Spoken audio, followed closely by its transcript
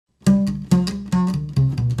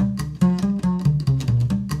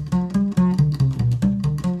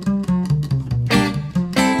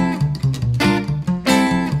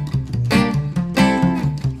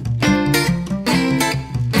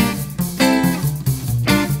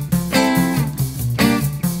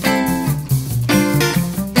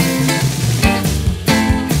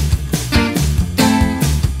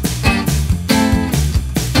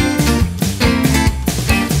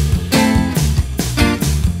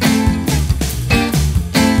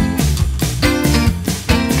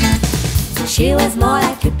She was more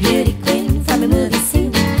like a beauty queen from a movie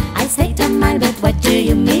scene. I say to mine, but what do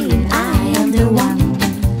you mean? I am the one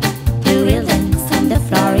who will dance on the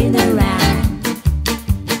floor in the round.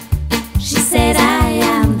 She said I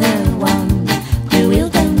am the one who will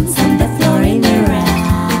dance on the floor in the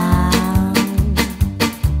round.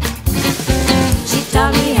 She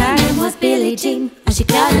told me her name was Billie Jean, and she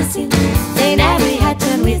called us in. Saying every head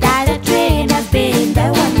turn without a dream of being the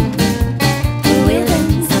one who will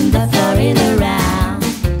dance on the floor in the round.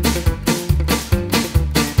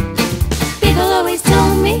 People always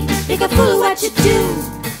told me, be careful what you do,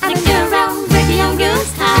 and don't go around breaking young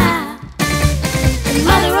girls' heart. And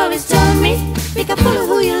mother always told me, be careful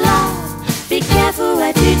who you love, be careful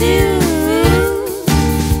what you do,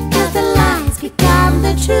 'cause the lies become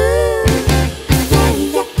the truth. Yeah,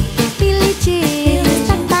 yeah. Billie Jean is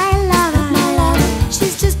not my lover,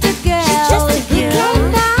 she's just a girl, who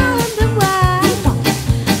came down the world.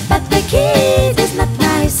 But the kid is not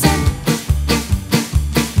my son.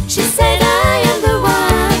 She said I am the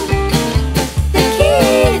one, the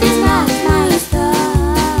kid is not my son.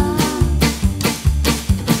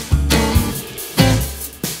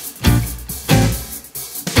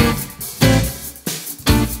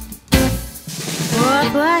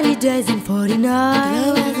 What he does in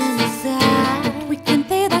 49, we can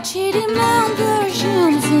say that she demands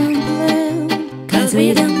versions in blue, 'cause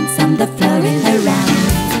we dance on the floor in the round.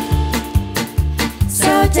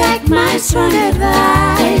 So take my strong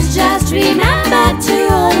advice, just remember to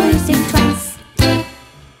always think twice.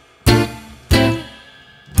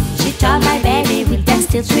 She told my baby we'll dance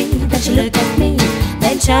till 3, then she looked at me,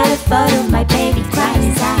 then showed a photo. My baby cried,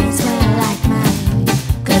 his eyes were like mine,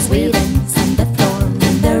 'cause we dance on the floor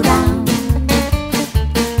in the round.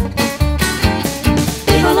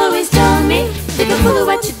 People always told me, be careful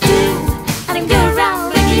what you do, and don't go around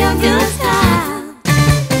breaking young girls' heart.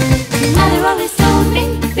 Mother always told me,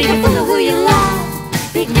 be careful who you love,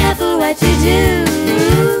 be careful what you do,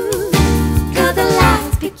 'cause the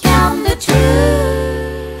lies become the truth.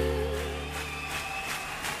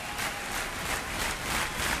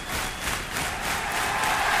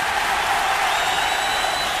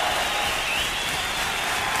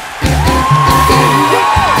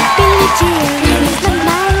 Billie Jean is not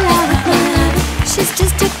my lover, she's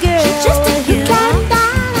just a girl, who climbed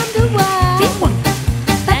down on the wall.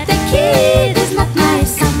 But the kid is not my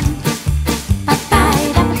son.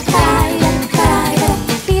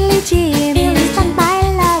 Billie Jean is not my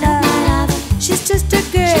lover, she's just a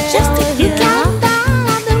girl, who climbed down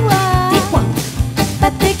on the wall.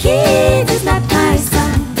 But the kid is not my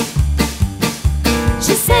son.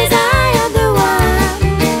 She says I am the one,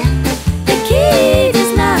 the kid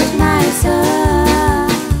is not my son.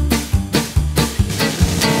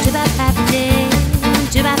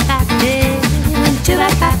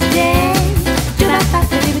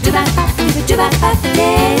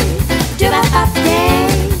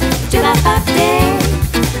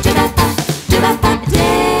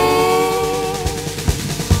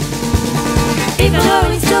 People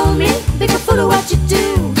always told me, be careful of what you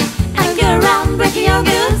do, and don't go around breaking your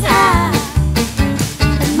girl's heart.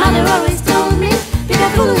 And mother always told me, be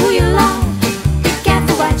careful of who you love, be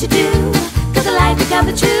careful what you do, 'cause the lies become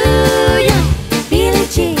the truth. Yeah. Billie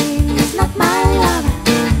Jean is not my lover,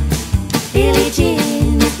 Billie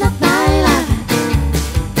Jean is not my lover,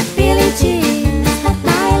 Billie Jean is not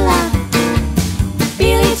my lover,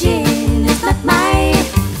 Billie Jean is not my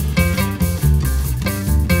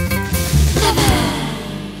lover.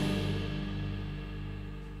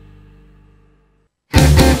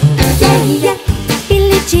 Yeah, yeah.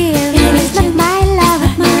 Billie Jean is not my lover,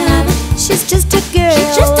 she's just a girl,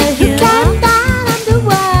 who climbed down on the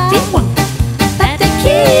wall. But the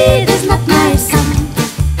kid is not my son.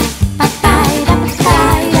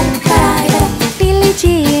 Billie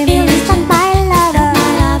Jean is not my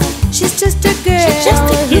lover, she's just a girl,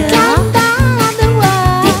 who climbed down on the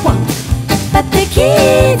wall. But the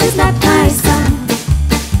kid is not my son.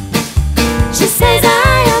 She says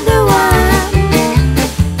I am the one,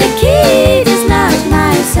 the kid is not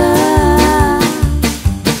my son.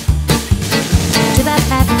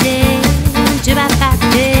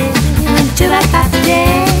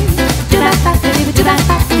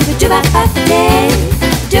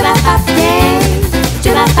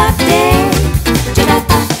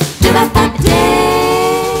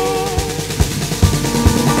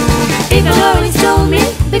 People always told me,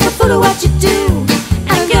 be careful of what you do,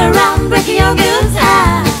 and don't go around breaking your girl's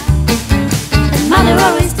heart. And mother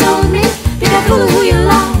always told me, be careful of who you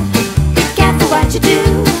love, be careful what you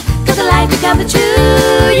do, 'cause the lies become the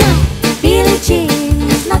truth.